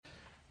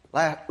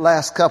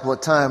Last couple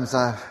of times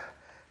I've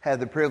had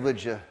the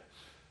privilege of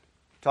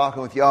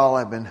talking with y'all,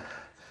 I've been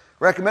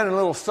recommending a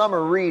little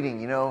summer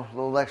reading, a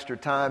little extra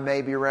time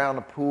maybe around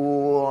the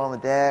pool, on the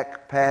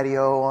deck,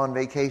 patio, on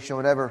vacation,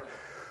 whatever.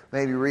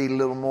 Maybe read a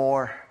little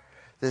more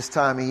this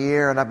time of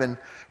year. And I've been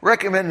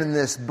recommending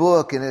this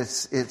book, and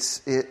it's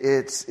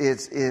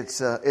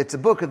a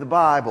book of the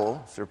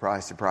Bible.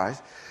 Surprise,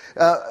 surprise.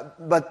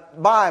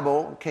 But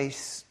Bible, in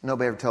case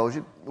nobody ever told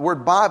you, the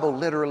word Bible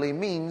literally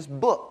means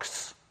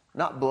books.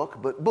 Not book,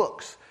 but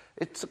books.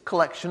 It's a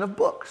collection of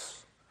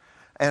books.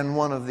 And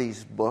one of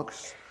these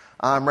books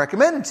I'm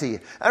recommending to you.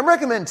 I'm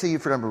recommending to you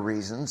for a number of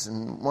reasons.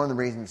 And one of the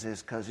reasons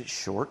is because it's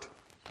short.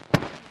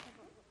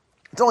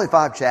 It's only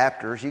 5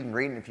 chapters. You can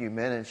read in a few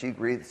minutes. You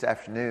can read this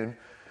afternoon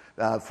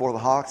before the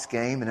Hawks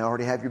game and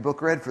already have your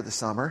book read for the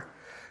summer.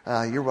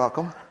 You're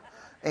welcome.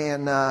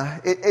 And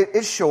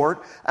it's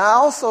short. I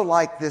also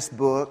like this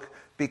book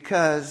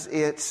because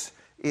it's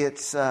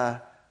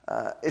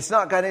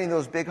not got any of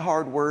those big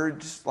hard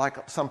words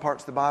like some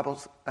parts of the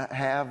Bible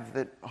have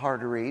that are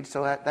hard to read.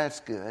 So that's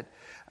good.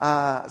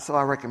 So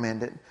I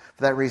recommend it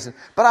for that reason.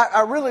 But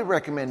I really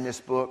recommend this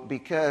book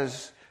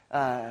because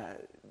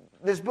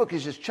this book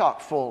is just chock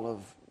full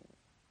of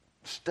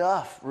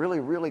stuff, really,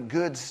 really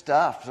good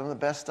stuff. Some of the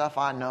best stuff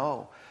I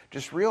know.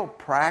 Just real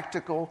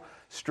practical,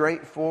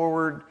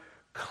 straightforward,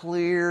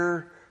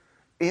 clear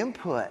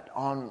input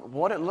on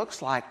what it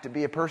looks like to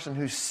be a person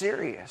who's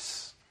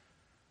serious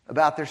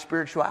about their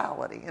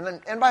spirituality.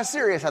 And by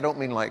serious, I don't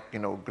mean like,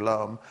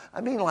 glum.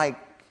 I mean like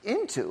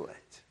into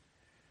it.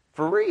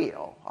 For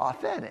real.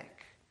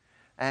 Authentic.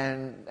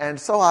 And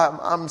so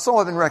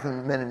I've been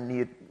recommending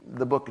you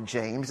the book of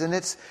James. And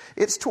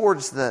it's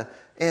towards the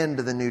end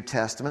of the New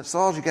Testament. So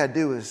all you got to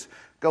do is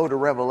go to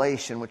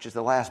Revelation, which is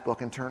the last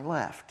book, and turn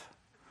left.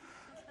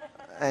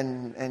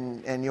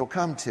 And you'll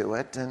come to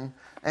it.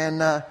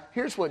 And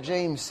here's what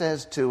James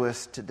says to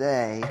us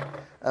today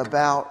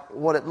about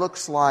what it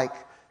looks like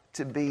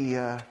to be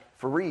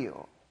for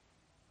real,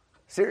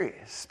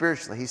 serious,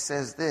 spiritually. He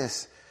says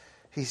this.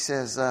 He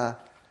says,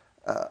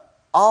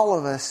 all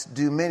of us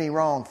do many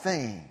wrong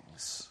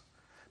things.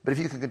 But if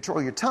you can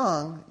control your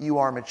tongue, you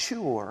are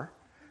mature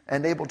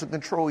and able to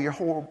control your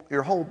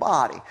whole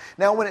body.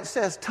 Now, when it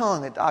says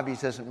tongue, it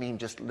obviously doesn't mean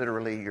just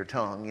literally your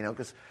tongue,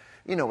 because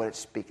you know what it's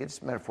speaking.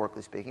 It's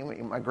metaphorically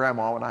speaking. My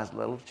grandma, when I was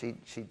little,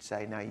 she'd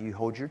say, "Now you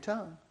hold your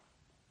tongue,"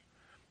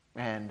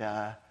 and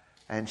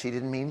she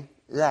didn't mean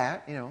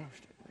that,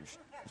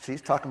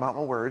 She's talking about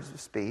my words of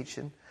speech,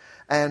 and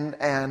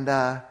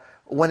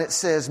when it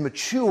says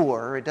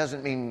mature, it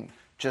doesn't mean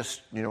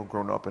just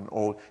grown up and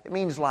old. It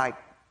means like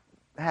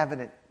having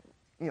it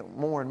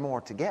more and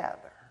more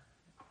together,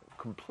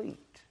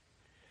 complete.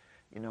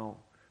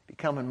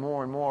 Becoming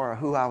more and more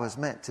who I was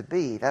meant to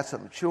be. That's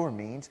what mature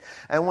means.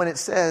 And when it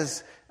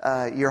says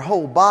your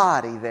whole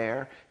body,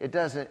 there, it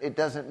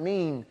doesn't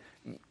mean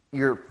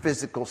your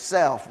physical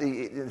self.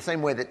 The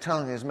same way that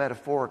tongue is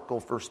metaphorical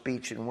for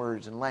speech and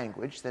words and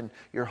language, then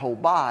your whole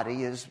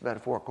body is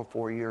metaphorical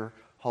for your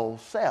whole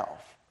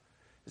self.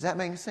 Does that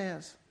make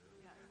sense?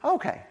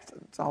 Okay.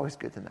 It's always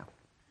good to know.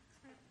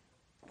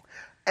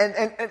 And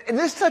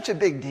this is such a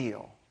big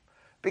deal.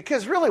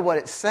 Because really what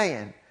it's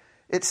saying,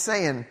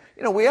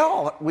 we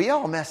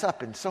all mess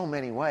up in so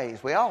many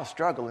ways. We all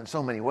struggle in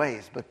so many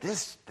ways. But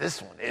this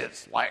one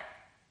is like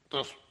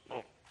this.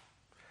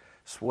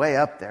 It's way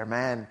up there,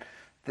 man.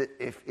 That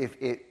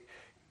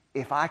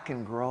if I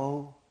can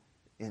grow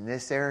in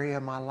this area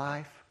of my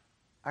life,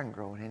 I can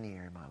grow in any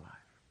area of my life.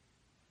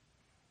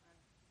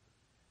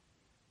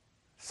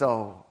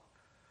 So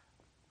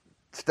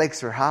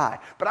stakes are high,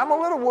 but I'm a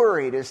little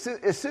worried. As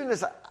soon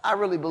as I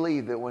really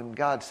believe that when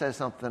God says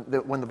something,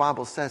 that when the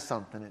Bible says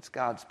something, it's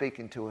God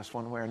speaking to us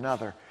one way or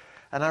another.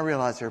 And I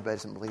realize everybody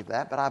doesn't believe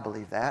that, but I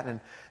believe that. And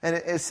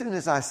as soon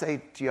as I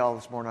say to y'all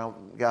this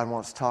morning, God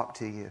wants to talk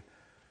to you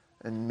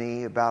and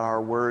me about our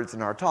words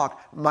and our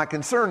talk, my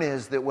concern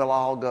is that we'll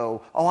all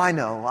go, "Oh, I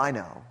know,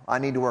 I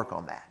need to work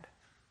on that."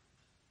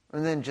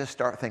 And then just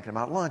start thinking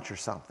about lunch or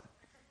something.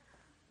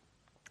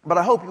 But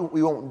I hope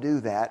we won't do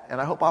that, and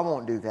I hope I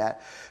won't do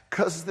that,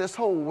 because this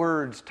whole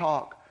words,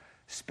 talk,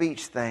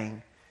 speech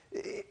thing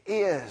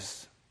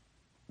is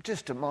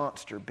just a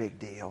monster big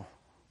deal.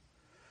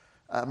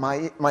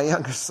 My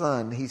youngest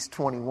son, he's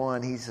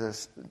 21. He's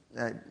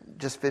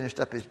just finished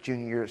up his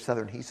junior year at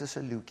Southern. He's a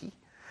Saluki.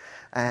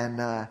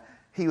 And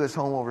he was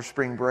home over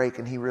spring break,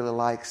 and he really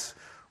likes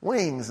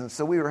wings. And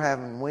so we were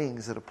having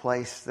wings at a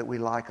place that we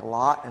like a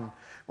lot, and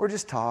we're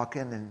just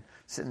talking and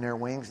sitting there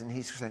wings, and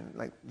he's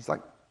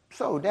like,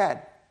 "So,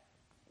 Dad,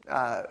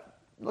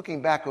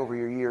 looking back over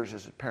your years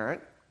as a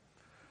parent,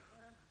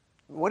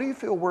 what do you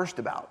feel worst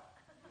about?"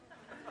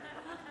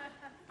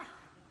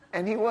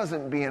 And he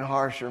wasn't being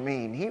harsh or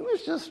mean. He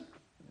was just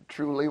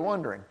truly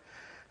wondering.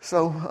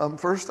 So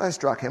first I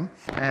struck him,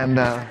 and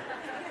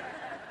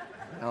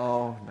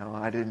no,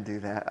 I didn't do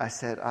that. I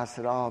said,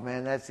 "Oh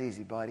man, that's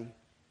easy, buddy.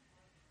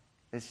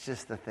 It's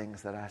just the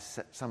things that I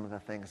said, some of the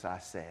things I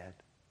said,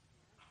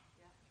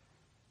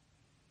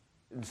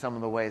 and some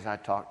of the ways I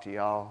talk to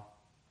y'all."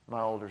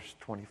 My older's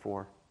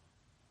 24.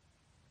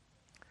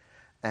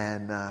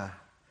 And,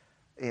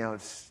 and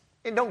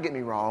don't get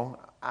me wrong,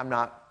 I'm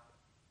not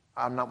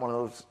one of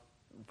those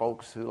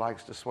folks who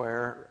likes to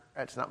swear.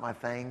 That's not my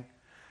thing.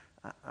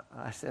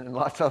 I sin in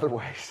lots of other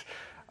ways.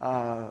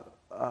 And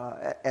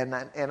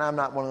I'm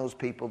not one of those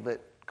people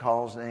that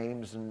calls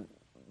names and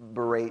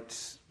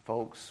berates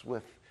folks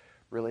with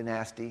really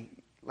nasty,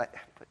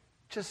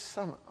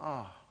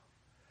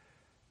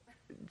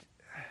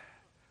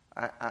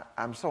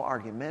 I'm so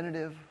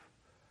argumentative,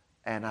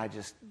 and I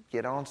just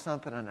get on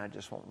something and I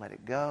just won't let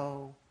it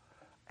go.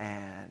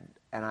 And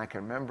I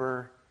can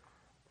remember,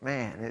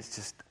 man, it's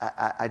just,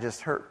 I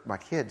just hurt my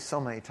kids so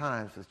many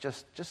times with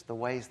just the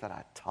ways that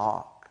I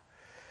talk.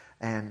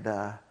 And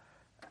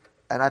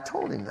I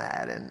told him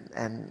that,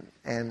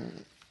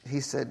 and he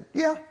said,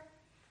 yeah,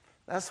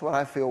 that's what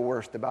I feel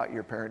worst about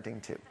your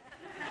parenting too.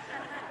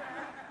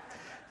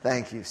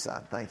 Thank you,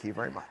 son. Thank you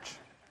very much.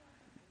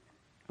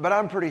 But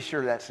I'm pretty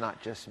sure that's not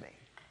just me.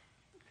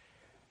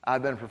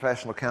 I've been a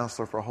professional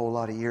counselor for a whole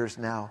lot of years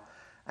now,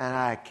 and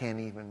I can't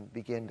even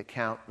begin to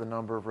count the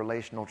number of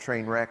relational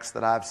train wrecks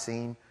that I've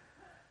seen.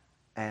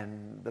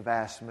 And the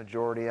vast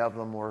majority of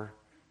them were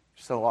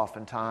so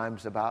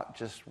oftentimes about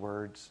just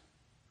words.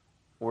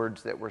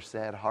 Words that were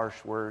said,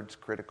 harsh words,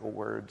 critical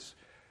words,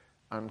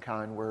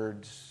 unkind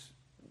words,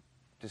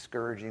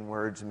 discouraging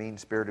words,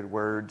 mean-spirited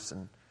words.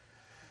 And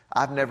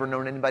I've never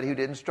known anybody who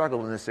didn't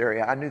struggle in this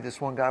area. I knew this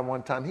one guy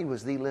one time. He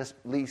was the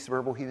least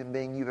verbal human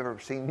being you've ever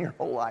seen in your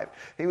whole life.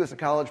 He was a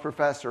college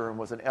professor and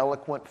was an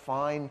eloquent,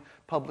 fine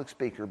public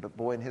speaker. But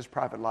boy, in his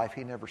private life,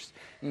 you'd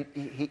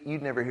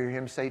never hear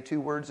him say 2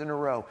 words in a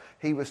row.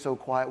 He was so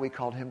quiet, we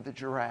called him the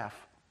giraffe.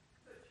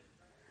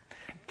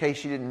 In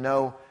case you didn't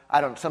know,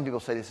 some people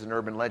say this is an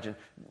urban legend.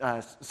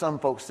 Some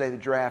folks say the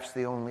giraffe's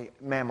the only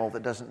mammal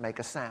that doesn't make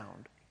a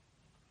sound.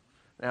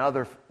 Now,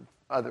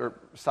 other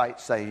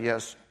sites say,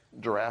 yes,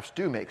 giraffes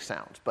do make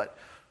sounds, but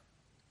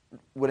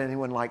would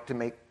anyone like to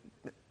make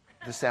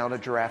the sound a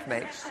giraffe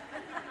makes?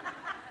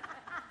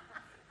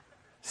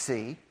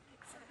 See?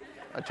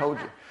 I told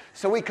you.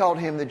 So we called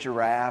him the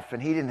giraffe,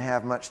 and he didn't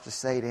have much to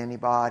say to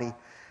anybody,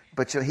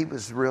 but he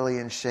was really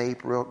in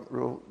shape,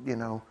 real,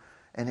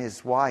 and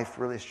his wife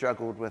really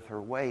struggled with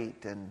her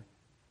weight, and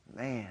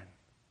man,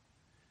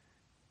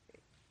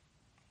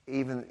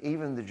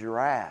 even the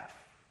giraffe,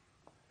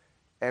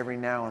 every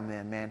now and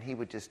then, man, he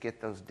would just get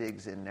those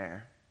digs in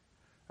there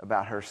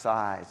about her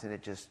size, and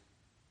it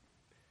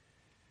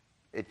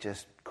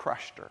just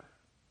crushed her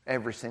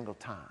every single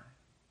time.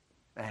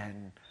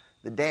 And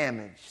the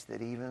damage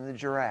that even the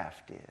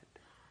giraffe did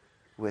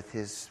with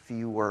his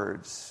few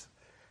words.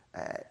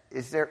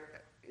 Is there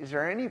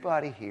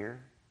anybody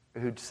here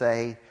who'd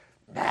say,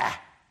 nah,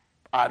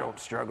 I don't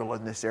struggle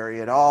in this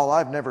area at all.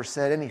 I've never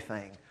said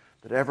anything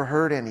that ever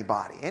hurt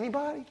anybody.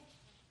 Anybody?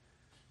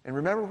 And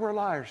remember where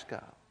liars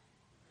go.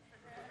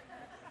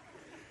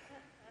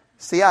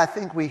 See, I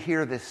think we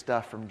hear this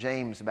stuff from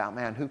James about,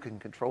 man, who can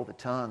control the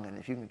tongue? And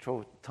if you can control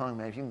the tongue,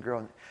 man, if you can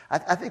grow.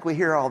 I think we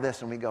hear all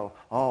this and we go,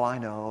 oh, I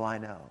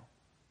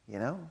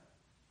know.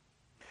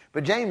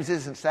 But James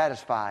isn't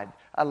satisfied.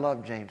 I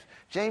love James.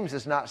 James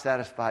is not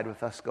satisfied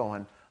with us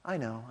going, I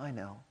know.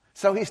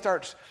 So he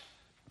starts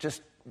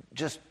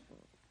just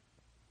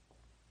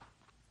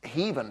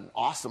heaving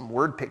awesome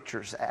word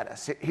pictures at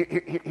us.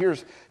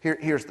 Here's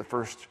the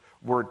first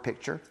word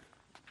picture.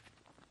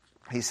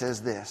 He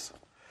says this.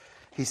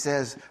 He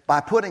says, by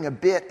putting a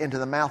bit into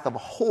the mouth of a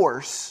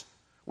horse,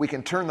 we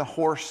can turn the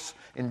horse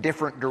in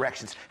different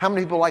directions. How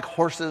many people like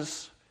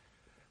horses?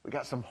 We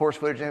got some horse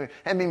footage.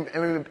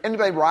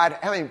 Anybody ride?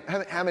 How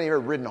many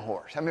have ridden a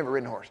horse? How many have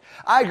ridden a horse?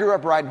 I grew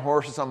up riding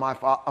horses on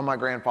my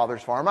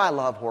grandfather's farm. I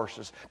love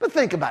horses. But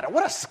think about it.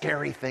 What a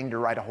scary thing to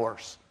ride a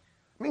horse.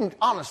 I mean,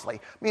 honestly,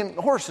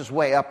 horses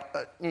weigh up.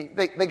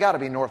 They got to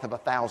be north of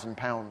 1,000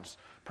 pounds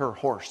per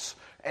horse.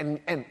 And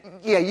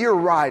yeah, you're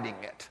riding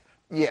it.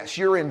 Yes,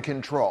 you're in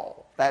control.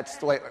 That's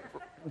the way.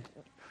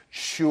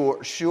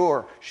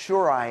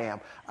 Sure I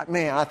am.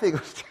 Man, I think it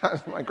was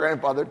times my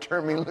grandfather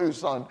turned me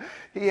loose on.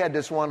 He had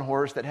this one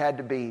horse that had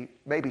to be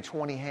maybe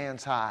 20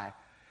 hands high,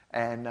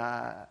 and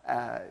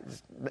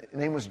his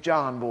name was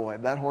John Boy.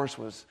 That horse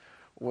was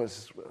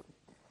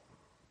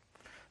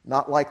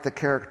not like the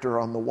character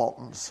on the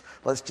Waltons.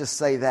 Let's just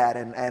say that.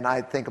 And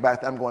I think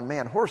about that. I'm going,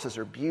 man, horses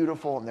are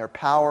beautiful and they're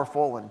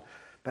powerful,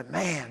 but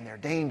man, they're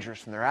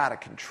dangerous and they're out of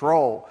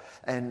control.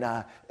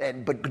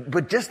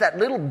 But just that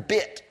little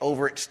bit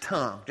over its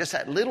tongue, just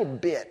that little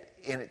bit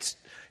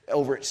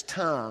over its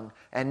tongue,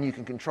 and you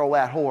can control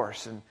that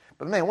horse.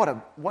 But man,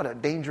 what a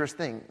dangerous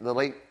thing. The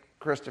late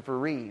Christopher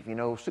Reeve,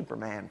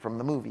 Superman from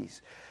the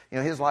movies.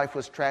 His life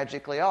was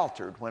tragically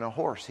altered when a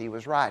horse he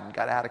was riding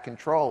got out of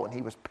control and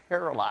he was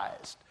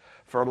paralyzed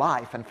for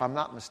life. And if I'm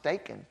not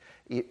mistaken,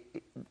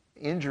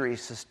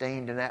 injuries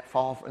sustained in that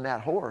fall from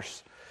that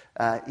horse,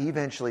 he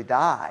eventually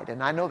died.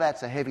 And I know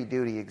that's a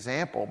heavy-duty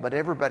example, but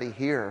everybody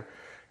here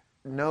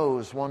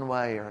knows one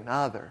way or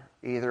another,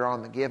 either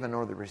on the giving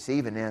or the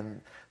receiving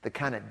end, the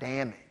kind of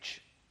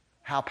damage,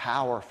 how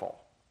powerful,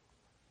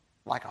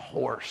 like a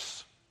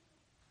horse,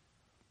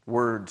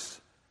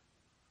 words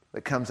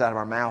that comes out of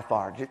our mouth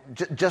are.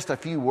 Just a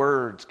few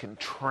words can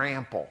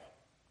trample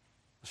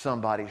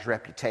somebody's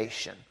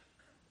reputation.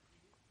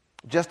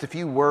 Just a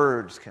few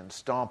words can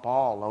stomp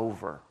all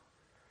over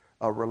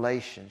a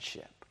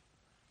relationship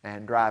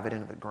and drive it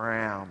into the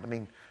ground. I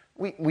mean,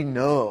 we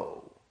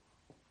know.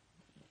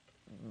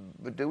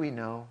 But do we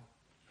know?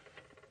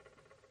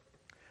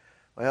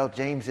 Well,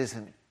 James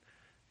isn't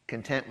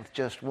content with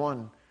just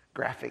one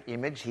graphic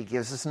image. He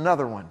gives us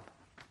another one.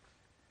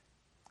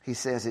 He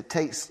says, it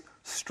takes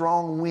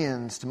strong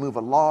winds to move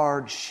a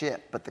large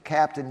ship, but the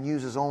captain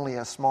uses only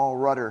a small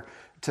rudder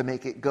to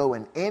make it go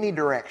in any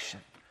direction.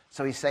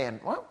 So he's saying,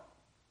 well,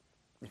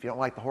 if you don't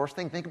like the horse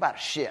thing, think about a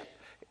ship.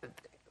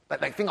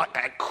 Think like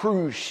a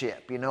cruise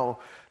ship,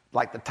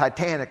 like the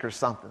Titanic or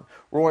something.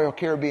 Royal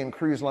Caribbean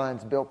Cruise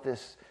Lines built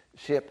this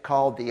ship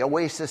called the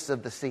Oasis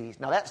of the Seas.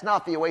 Now, that's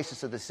not the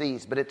Oasis of the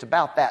Seas, but it's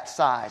about that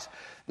size.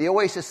 The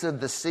Oasis of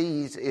the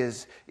Seas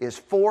is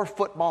 4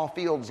 football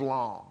fields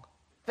long.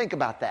 Think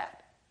about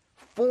that.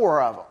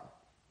 4 of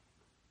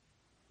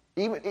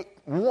them.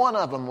 One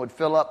of them would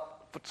fill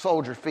up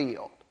Soldier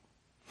Field,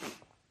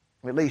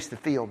 at least the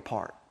field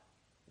part.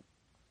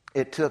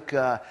 It took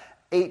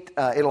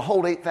it'll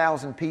hold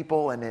 8,000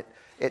 people, and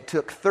it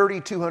took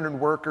 3,200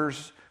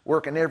 workers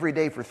working every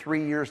day for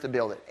 3 years to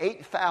build it.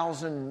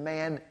 8,000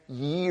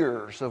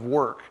 man-years of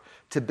work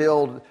to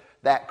build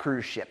that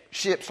cruise ship.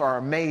 Ships are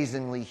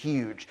amazingly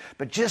huge,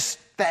 but just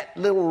that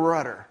little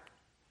rudder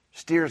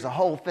steers the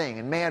whole thing.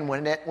 And man,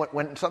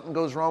 when something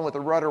goes wrong with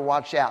the rudder,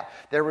 watch out.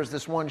 There was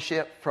this one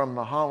ship from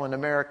the Holland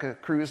America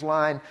Cruise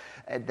Line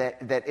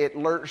that it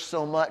lurched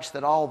so much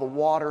that all the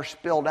water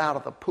spilled out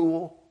of the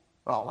pool.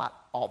 Well, not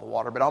all the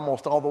water, but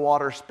almost all the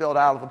water spilled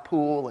out of the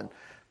pool, and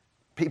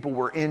people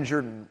were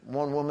injured, and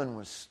one woman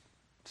was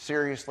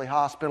seriously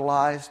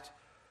hospitalized,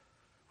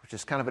 which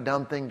is kind of a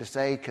dumb thing to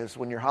say, because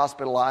when you're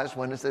hospitalized,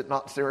 when is it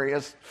not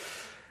serious?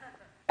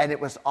 And it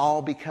was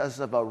all because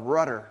of a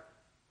rudder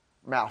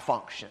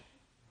malfunction.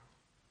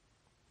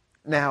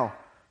 Now,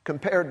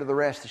 compared to the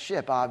rest of the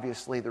ship,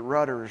 obviously the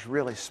rudder is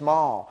really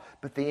small,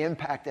 but the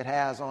impact it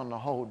has on the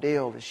whole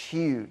deal is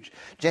huge.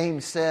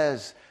 James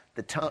says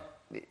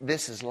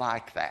this is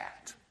like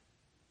that.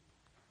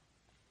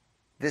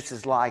 This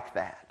is like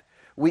that.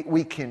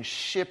 We can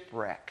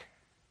shipwreck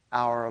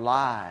our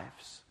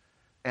lives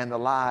and the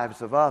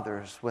lives of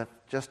others with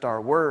just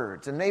our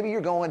words. And maybe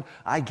you're going,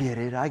 I get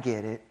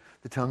it.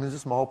 The tongue is a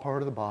small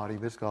part of the body,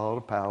 but it's got all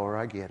the power.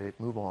 I get it.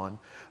 Move on.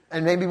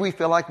 And maybe we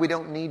feel like we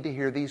don't need to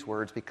hear these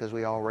words because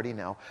we already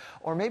know.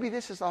 Or maybe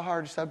this is a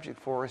hard subject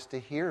for us to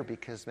hear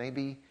because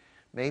maybe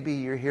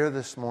you're here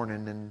this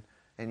morning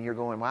and you're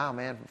going, wow,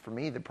 man, for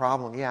me the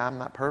problem, I'm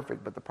not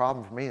perfect, but the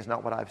problem for me is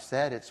not what I've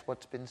said, it's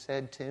what's been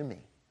said to me.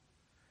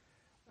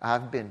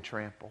 I've been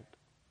trampled.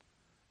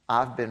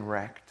 I've been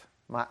wrecked.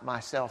 My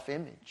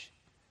self-image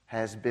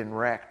has been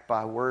wrecked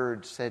by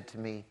words said to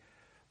me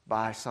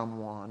by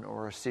someone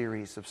or a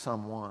series of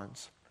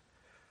someones.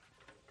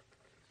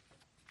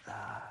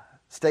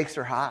 Stakes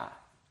are high.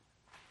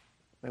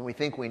 And we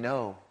think we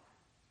know.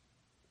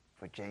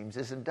 But James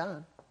isn't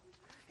done.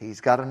 He's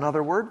got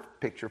another word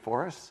picture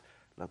for us.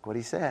 Look what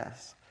he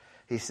says.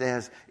 He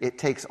says, it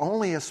takes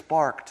only a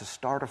spark to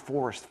start a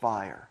forest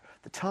fire.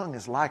 The tongue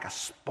is like a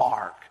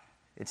spark.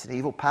 It's an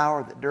evil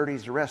power that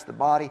dirties the rest of the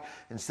body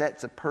and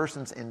sets a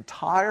person's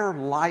entire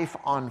life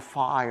on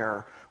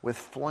fire with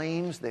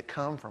flames that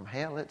come from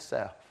hell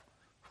itself.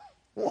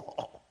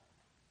 Whoa.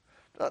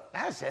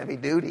 That's heavy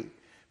duty.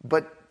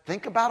 But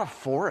think about a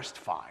forest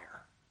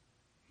fire.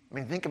 I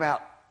mean, think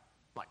about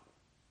like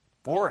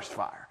forest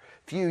fire.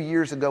 A few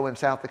years ago in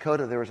South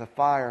Dakota, there was a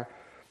fire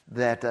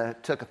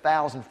that took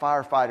 1,000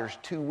 firefighters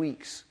 2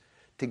 weeks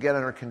to get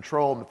under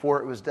control. Before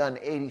it was done,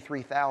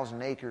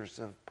 83,000 acres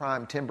of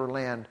prime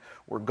timberland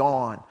were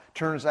gone.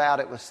 Turns out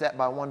it was set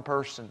by one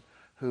person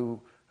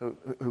who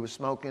was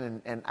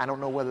smoking, and I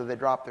don't know whether they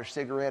dropped their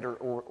cigarette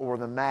or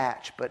the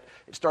match, but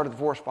it started the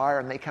forest fire,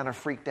 and they kind of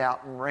freaked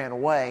out and ran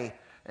away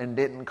and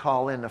didn't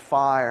call in the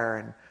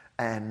fire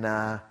and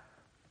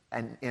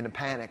in a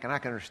panic. And I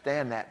can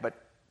understand that, but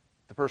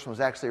the person was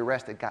actually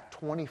arrested, got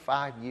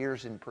 25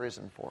 years in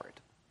prison for it.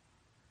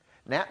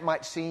 And that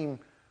might seem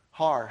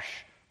harsh,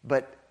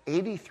 but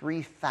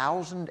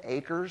 83,000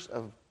 acres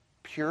of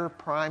pure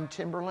prime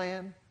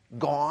timberland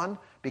gone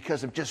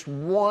because of just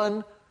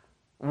one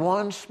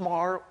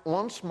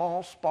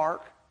small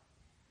spark.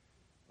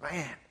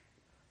 Man,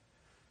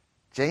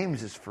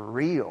 James is for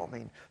real. I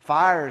mean,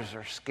 fires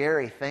are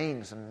scary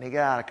things and they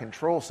get out of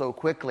control so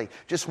quickly.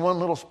 Just one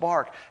little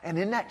spark. And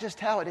isn't that just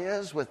how it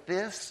is with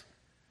this?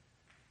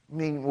 I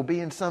mean, we'll be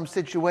in some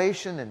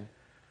situation and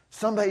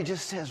somebody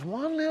just says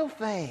one little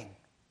thing,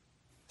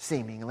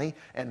 seemingly,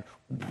 and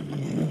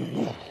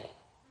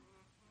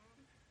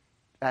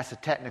that's a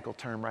technical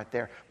term right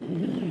there.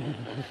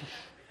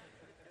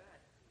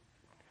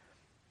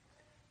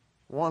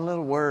 One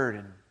little word,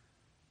 and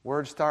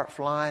words start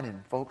flying,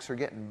 and folks are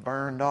getting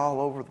burned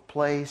all over the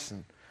place,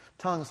 and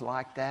tongues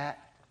like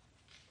that.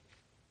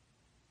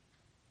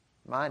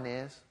 Mine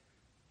is.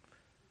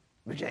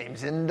 But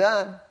James isn't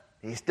done.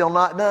 He's still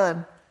not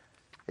done.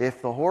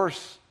 If the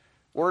horse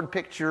word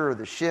picture or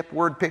the ship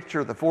word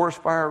picture or the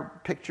forest fire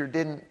picture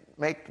didn't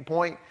make the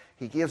point,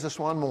 he gives us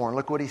one more. And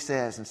look what he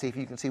says, and see if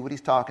you can see what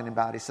he's talking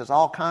about. He says,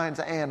 all kinds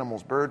of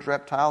animals, birds,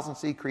 reptiles, and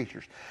sea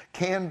creatures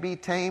can be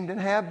tamed and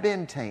have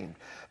been tamed.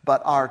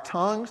 But our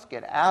tongues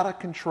get out of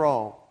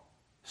control.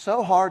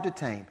 So hard to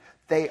tame.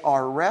 They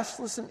are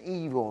restless and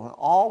evil and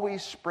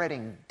always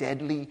spreading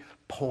deadly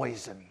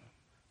poison.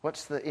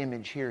 What's the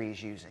image here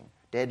he's using?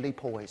 Deadly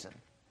poison.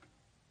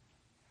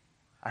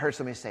 I heard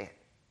somebody say it.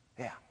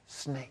 Yeah,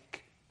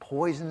 snake.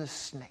 Poisonous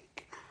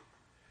snake.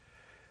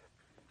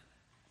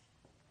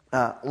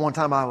 One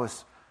time I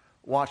was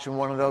watching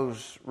one of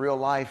those real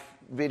life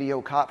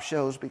video cop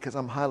shows because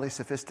I'm highly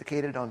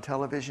sophisticated on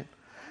television.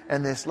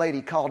 And this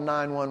lady called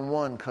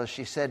 911 because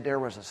she said there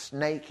was a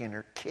snake in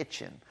her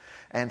kitchen.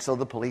 And so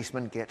the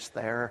policeman gets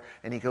there,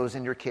 and he goes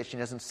in your kitchen,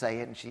 doesn't say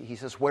it, and he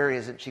says, where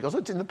is it? She goes,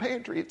 it's in the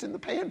pantry, it's in the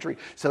pantry.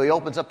 So he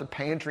opens up the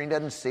pantry and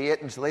doesn't see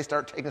it, and so they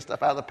start taking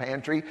stuff out of the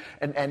pantry,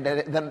 and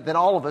then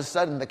all of a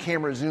sudden the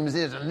camera zooms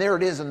in, and there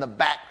it is in the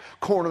back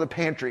corner of the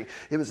pantry.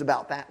 It was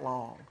about that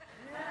long.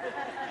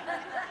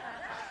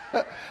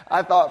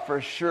 I thought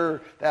for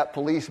sure that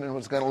policeman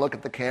was going to look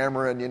at the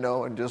camera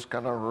and just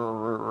kind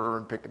of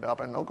and pick it up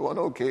and going,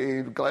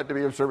 okay, glad to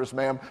be of service,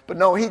 ma'am. But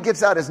no, he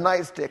gets out his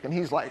nightstick and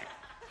he's like,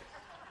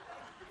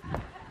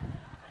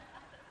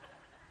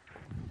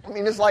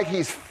 it's like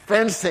he's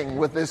fencing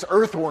with this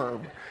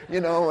earthworm,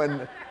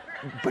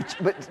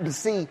 but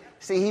see,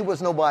 he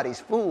was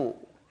nobody's fool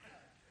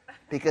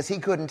because he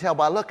couldn't tell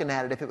by looking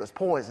at it if it was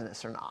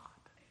poisonous or not.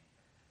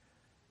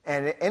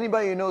 And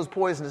anybody who knows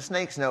poisonous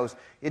snakes knows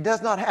it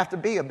does not have to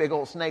be a big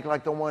old snake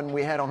like the one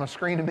we had on the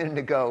screen a minute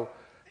ago.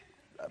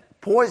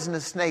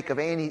 Poisonous snake of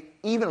any,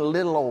 even a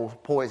little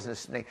old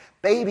poisonous snake.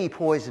 Baby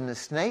poisonous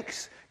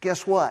snakes,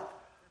 guess what?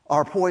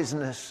 Are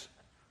poisonous.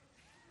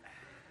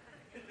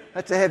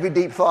 That's a heavy,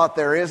 deep thought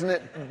there, isn't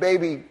it?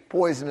 Baby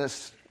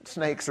poisonous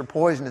snakes are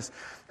poisonous.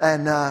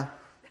 And isn't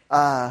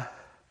that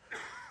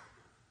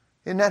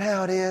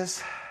how it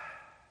is?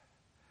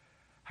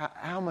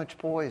 How much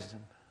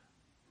poison?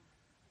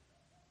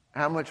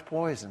 How much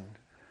poison?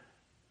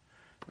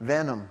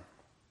 Venom.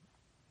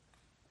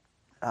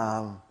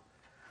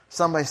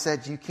 Somebody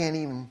said you can't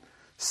even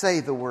say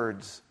the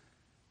words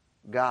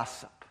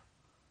gossip,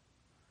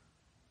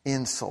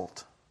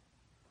 insult,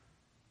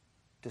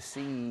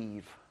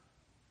 deceive,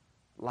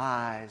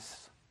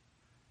 lies.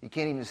 You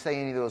can't even say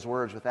any of those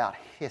words without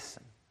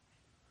hissing.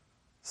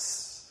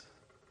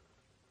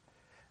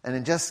 And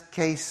in just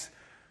case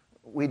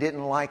we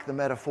didn't like the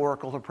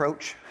metaphorical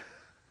approach,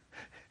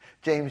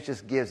 James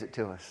just gives it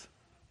to us.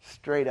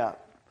 Straight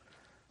up.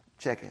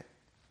 Check it.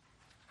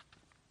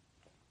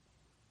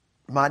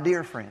 My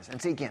dear friends,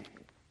 and see again,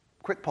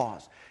 quick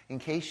pause. In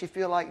case you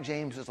feel like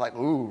James is like,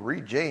 ooh,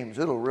 read James,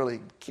 it'll really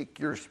kick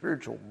your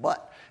spiritual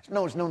butt.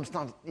 No, it's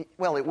not.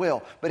 Well, it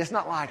will, but it's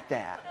not like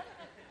that.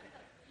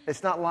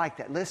 It's not like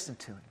that. Listen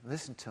to him.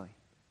 Listen to him.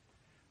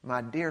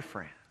 My dear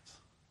friends.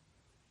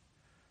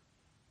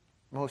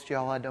 Most of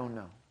y'all I don't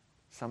know.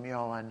 Some of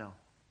y'all I know.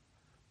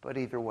 But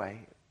either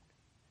way,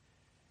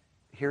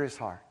 hear his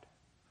heart.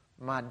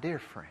 My dear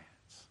friends,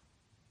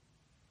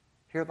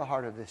 hear the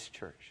heart of this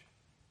church.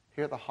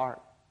 Hear the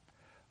heart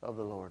of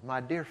the Lord. My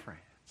dear friends.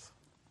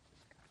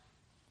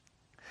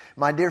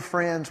 My dear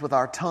friends, with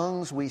our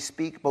tongues we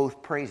speak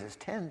both praises.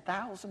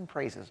 10,000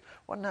 praises.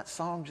 Wasn't that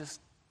song just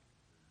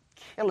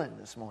killing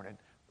this morning?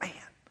 Man,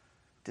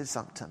 did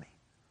something to me.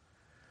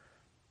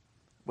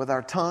 With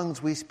our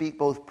tongues we speak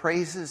both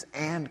praises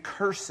and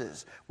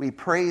curses. We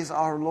praise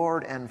our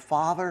Lord and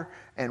Father,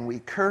 and we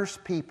curse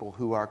people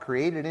who are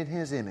created in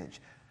His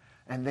image.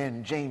 And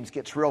then James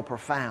gets real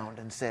profound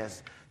and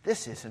says,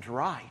 this isn't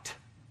right.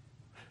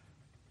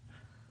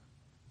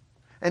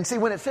 And see,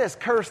 when it says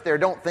curse there,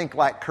 don't think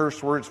like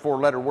curse words,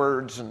 4-letter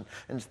words, and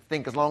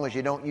think as long as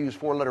you don't use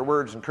 4-letter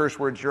words and curse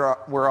words,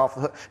 we're off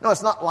the hook. No,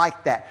 it's not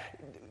like that.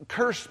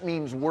 Curse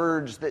means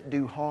words that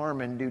do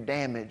harm and do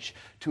damage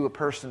to a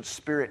person's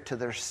spirit, to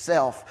their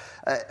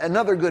self.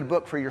 Another good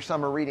book for your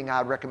summer reading,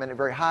 I would recommend it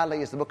very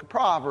highly, is the book of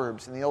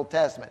Proverbs in the Old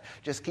Testament.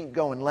 Just keep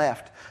going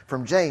left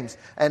from James.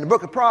 And the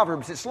book of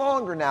Proverbs, it's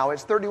longer now.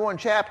 It's 31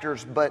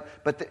 chapters, but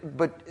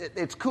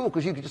it's cool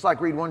because you could just like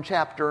read one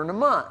chapter in a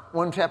month,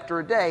 one chapter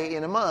a day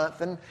in a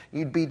month, and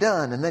you'd be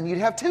done. And then you'd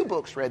have 2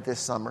 books read this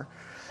summer.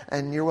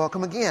 And you're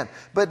welcome again.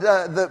 But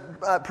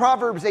the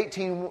Proverbs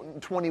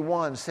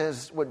 18:21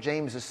 says what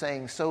James is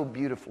saying so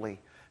beautifully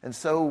and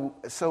so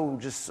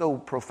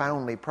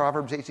profoundly.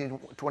 Proverbs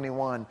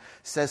 18:21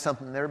 says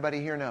something that everybody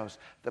here knows.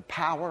 The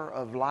power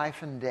of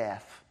life and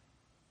death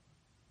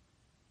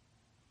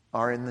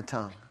are in the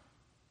tongue.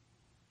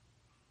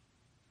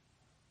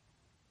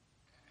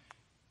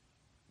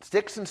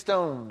 Sticks and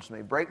stones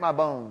may break my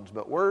bones,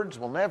 but words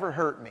will never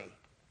hurt me.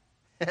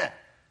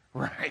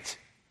 Right.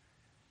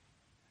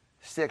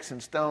 Sticks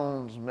and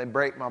stones may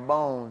break my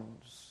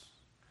bones,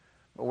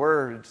 but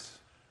words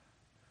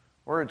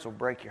will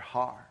break your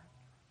heart.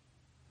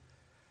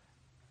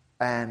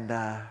 And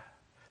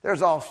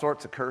there's all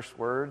sorts of curse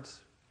words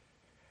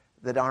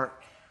that aren't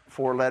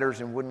 4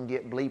 letters and wouldn't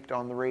get bleeped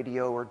on the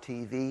radio or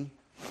TV.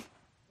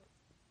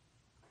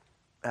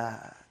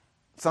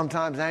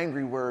 Sometimes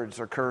angry words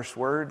are curse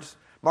words.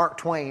 Mark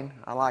Twain,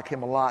 I like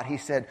him a lot. He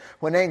said,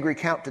 when angry,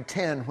 count to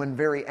 10. When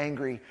very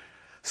angry,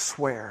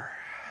 swear.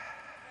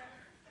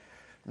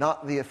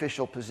 Not the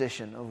official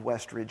position of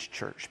Westridge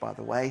Church, by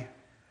the way.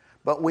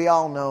 But we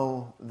all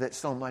know that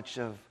so much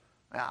of,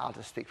 I'll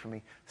just speak for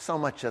me, so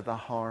much of the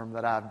harm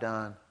that I've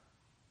done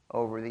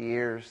over the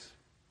years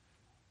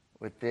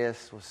with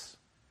this was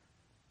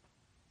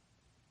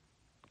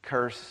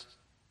cursed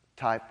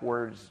type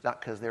words, not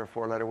because they were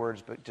 4-letter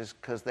words, but just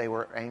because they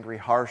were angry,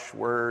 harsh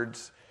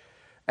words.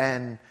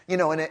 And, you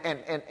know,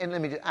 and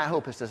let me just, I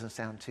hope this doesn't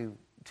sound too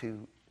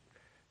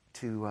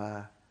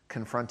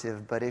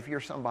confrontive, but if you're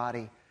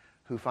somebody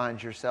who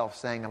finds yourself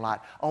saying a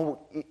lot,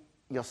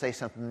 you'll say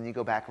something and you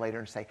go back later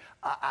and say,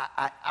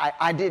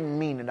 I didn't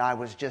mean it, I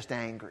was just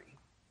angry.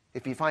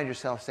 If you find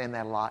yourself saying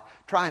that a lot,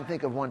 try and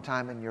think of one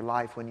time in your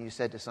life when you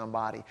said to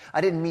somebody,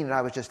 I didn't mean it,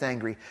 I was just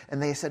angry.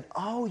 And they said,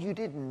 oh, you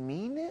didn't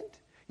mean it?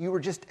 You were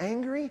just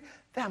angry?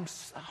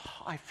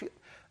 I feel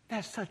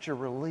that's such a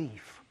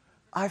relief.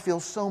 I feel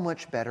so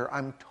much better.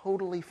 I'm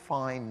totally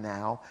fine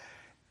now.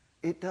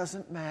 It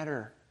doesn't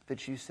matter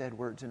that you said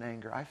words in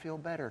anger. I feel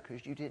better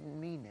because you didn't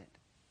mean it.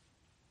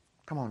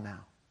 Come on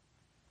now.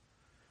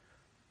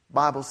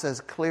 Bible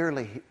says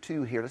clearly,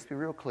 too, here, let's be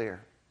real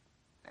clear.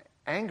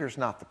 Anger's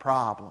not the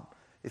problem.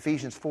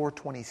 Ephesians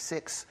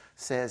 4:26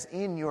 says,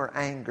 in your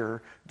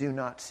anger, do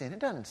not sin. It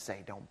doesn't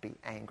say don't be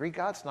angry.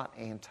 God's not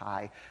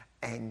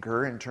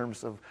anti-anger in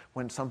terms of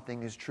when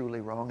something is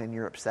truly wrong and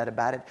you're upset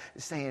about it.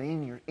 It's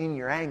saying in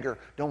your anger,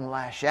 don't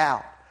lash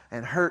out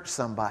and hurt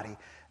somebody.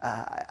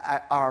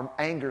 Our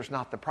anger's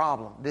not the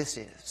problem. This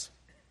is.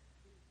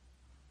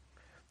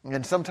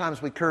 And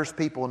sometimes we curse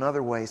people in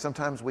other ways.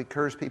 Sometimes we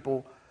curse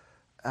people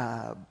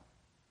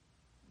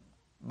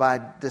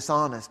by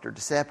dishonest or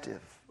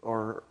deceptive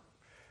or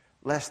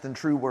less than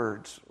true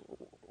words.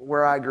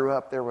 Where I grew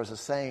up, there was a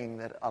saying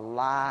that a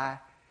lie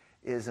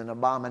is an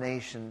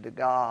abomination to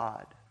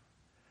God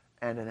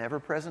and an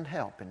ever-present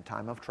help in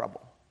time of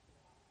trouble.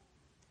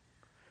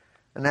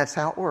 And that's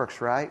how it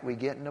works, right? We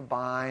get in a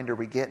bind or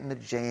we get in a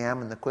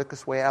jam, and the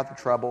quickest way out of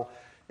the trouble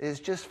is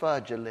just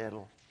fudge a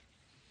little.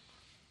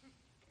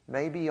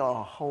 Maybe a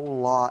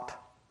whole lot.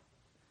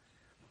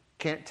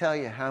 Can't tell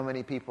you how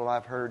many people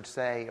I've heard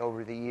say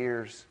over the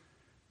years,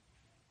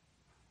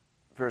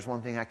 if there's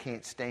one thing I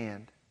can't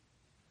stand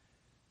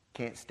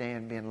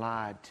being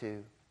lied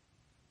to.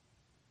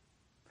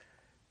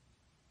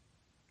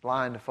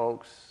 Lying to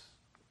folks,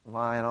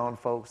 lying on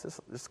folks, this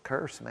is a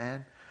curse,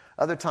 man.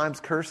 Other times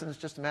cursing is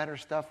just a matter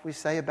of stuff we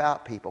say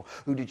about people.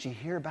 Ooh, did you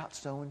hear about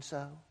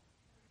so-and-so?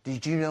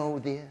 Did you know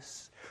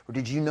this? Or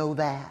did you know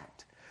that?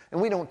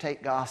 And we don't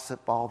take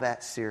gossip all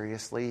that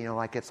seriously,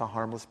 like it's a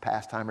harmless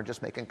pastime or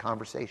just making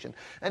conversation.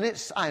 And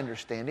I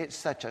understand, it's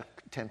such a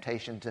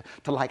temptation to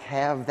like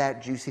have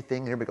that juicy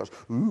thing, and everybody goes,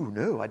 ooh,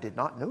 no, I did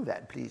not know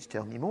that. Please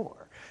tell me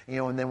more.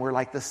 And then we're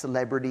like the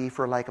celebrity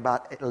for like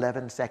about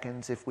 11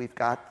 seconds if we've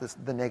got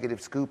the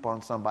negative scoop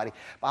on somebody.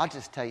 But I'll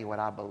just tell you what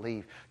I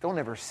believe. Don't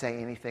ever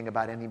say anything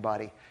about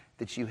anybody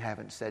that you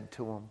haven't said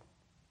to them.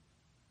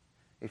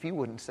 If you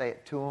wouldn't say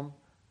it to them,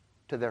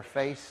 to their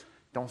face,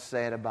 don't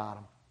say it about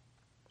them.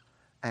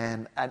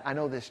 And I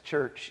know this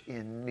church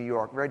in New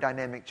York, very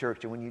dynamic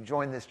church, and when you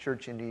join this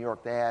church in New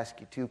York, they ask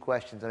you 2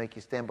 questions. They make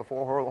you stand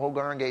before the whole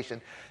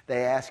congregation.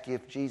 They ask you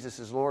if Jesus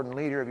is Lord and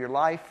leader of your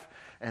life,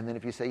 and then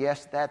if you say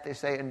yes to that, they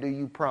say, and do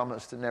you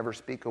promise to never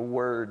speak a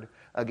word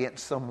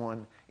against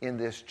someone in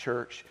this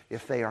church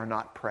if they are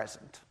not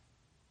present?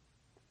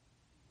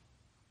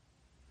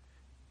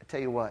 I tell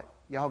you what,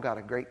 y'all got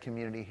a great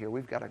community here.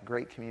 We've got a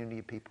great community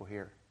of people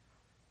here.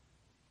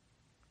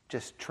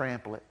 Just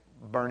trample it.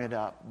 Burn it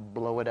up,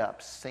 blow it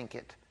up, sink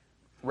it,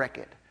 wreck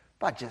it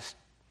by just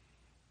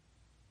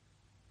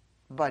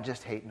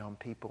hating on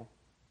people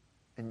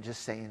and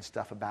just saying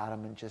stuff about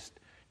them and just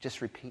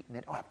repeating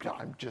it. Oh,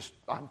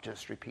 I'm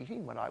just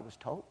repeating what I was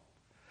told.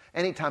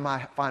 Anytime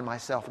I find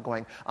myself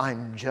going,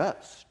 I'm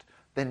just,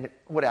 then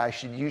what I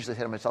should usually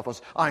say to myself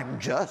is, I'm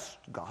just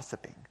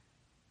gossiping.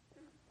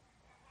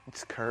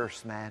 It's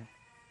curse, man.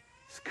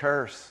 It's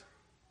curse.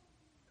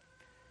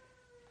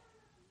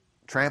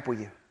 Trample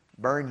you,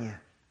 burn you,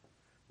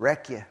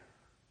 wreck you,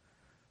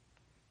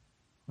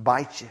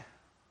 bite you.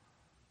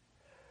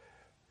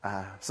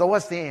 So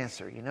what's the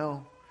answer,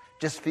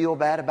 Just feel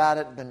bad about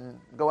it, then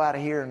go out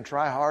of here and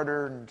try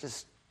harder and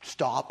just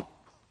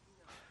stop?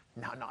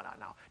 No.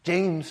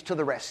 James to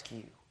the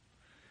rescue.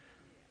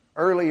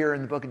 Earlier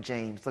in the book of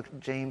James, look at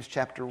James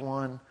chapter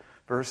 1,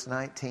 verse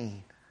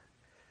 19.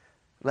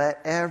 Let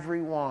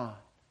everyone.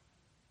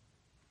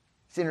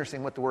 It's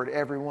interesting what the word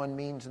everyone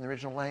means in the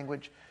original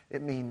language.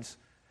 It means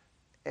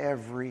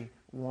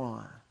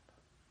everyone.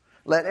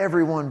 Let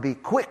everyone be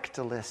quick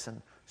to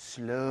listen,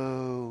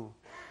 slow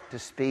to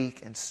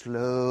speak, and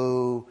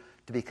slow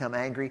to become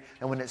angry.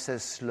 And when it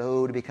says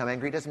slow to become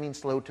angry, it doesn't mean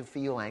slow to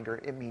feel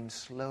anger. It means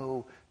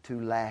slow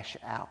to lash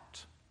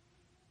out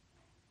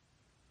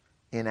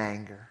in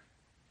anger.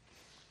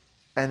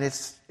 And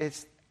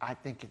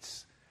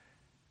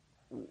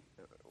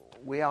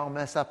we all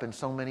mess up in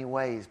so many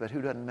ways, but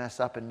who doesn't mess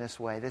up in this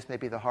way? This may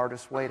be the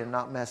hardest way to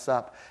not mess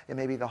up. It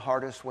may be the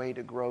hardest way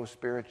to grow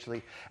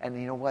spiritually. And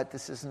you know what?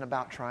 This isn't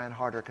about trying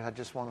harder, because I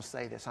just want to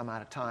say this. I'm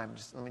out of time.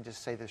 Let me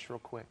just say this real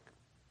quick.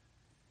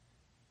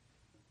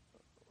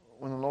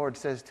 When the Lord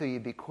says to you,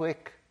 be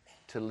quick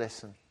to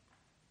listen,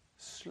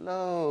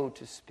 slow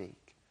to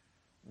speak,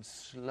 and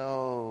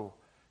slow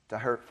to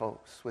hurt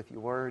folks with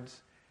your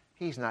words,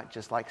 He's not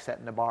just like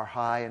setting the bar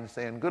high and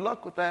saying, good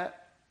luck with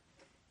that.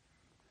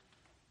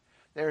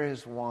 There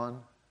is one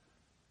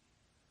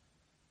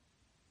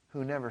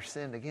who never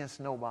sinned against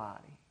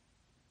nobody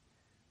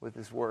with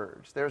his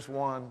words. There's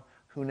one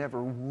who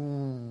never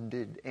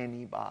wounded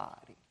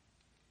anybody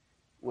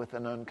with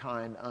an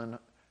unkind,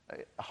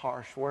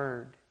 harsh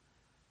word.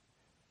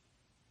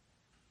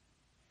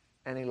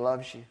 And He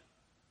loves you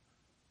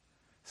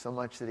so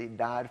much that He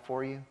died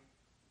for you.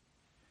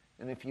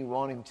 And if you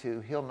want Him to,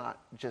 He'll not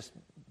just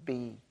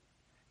be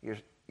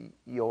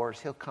yours.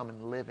 He'll come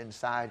and live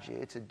inside you.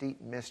 It's a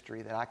deep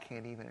mystery that I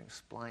can't even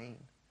explain.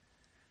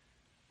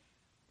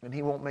 And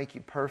He won't make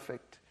you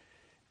perfect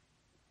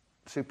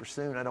super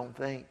soon, I don't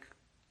think.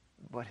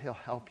 But He'll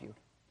help you.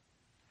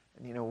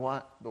 And you know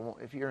what?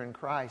 If you're in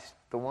Christ,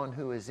 the one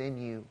who is in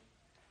you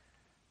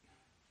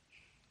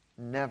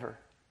never,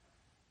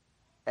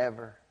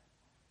 ever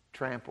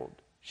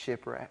trampled,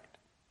 shipwrecked,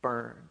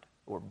 burned,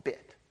 or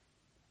bit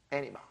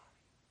anybody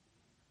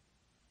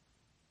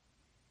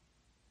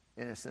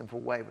in a sinful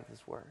way with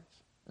His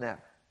words.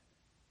 Never.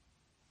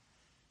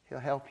 He'll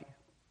help you.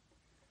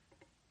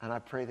 And I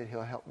pray that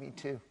He'll help me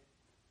too.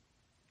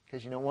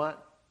 Because you know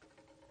what?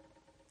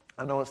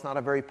 I know it's not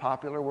a very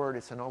popular word.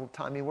 It's an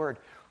old-timey word.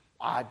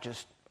 I'm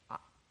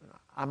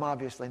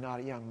obviously not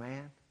a young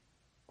man.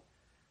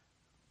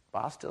 But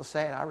I'll still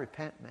say it. I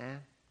repent,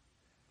 man.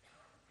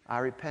 I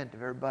repent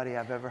of everybody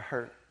I've ever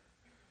hurt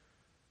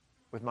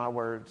with my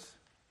words.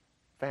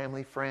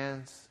 Family,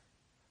 friends,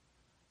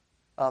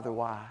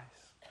 otherwise.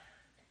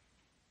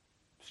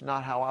 It's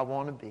not how I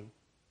want to be.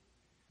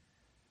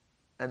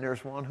 And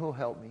there's one who'll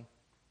help me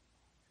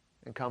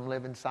and come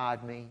live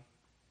inside me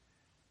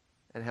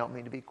and help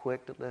me to be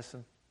quick to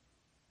listen,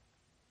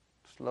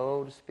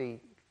 slow to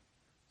speak,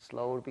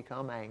 slow to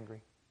become angry.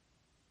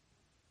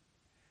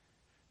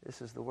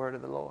 This is the word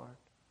of the Lord.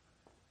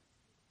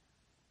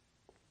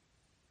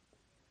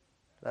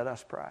 Let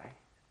us pray.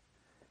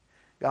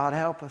 God,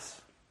 help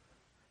us.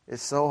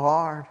 It's so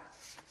hard.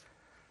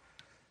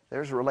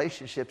 There's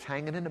relationships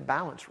hanging in the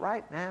balance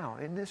right now,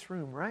 in this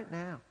room, right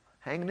now.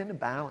 Hanging in the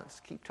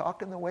balance. Keep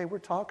talking the way we're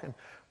talking.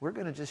 We're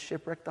going to just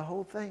shipwreck the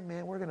whole thing,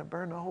 man. We're going to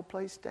burn the whole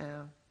place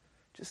down.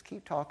 Just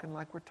keep talking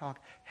like we're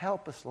talking.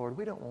 Help us, Lord.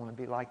 We don't want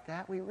to be like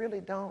that. We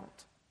really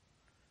don't.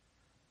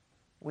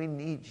 We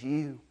need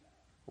you.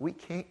 We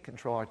can't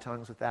control our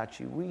tongues without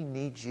you. We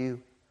need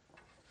you.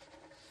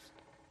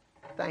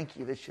 Thank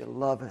you that you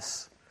love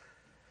us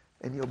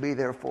and you'll be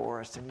there for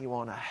us and you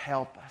want to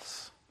help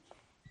us.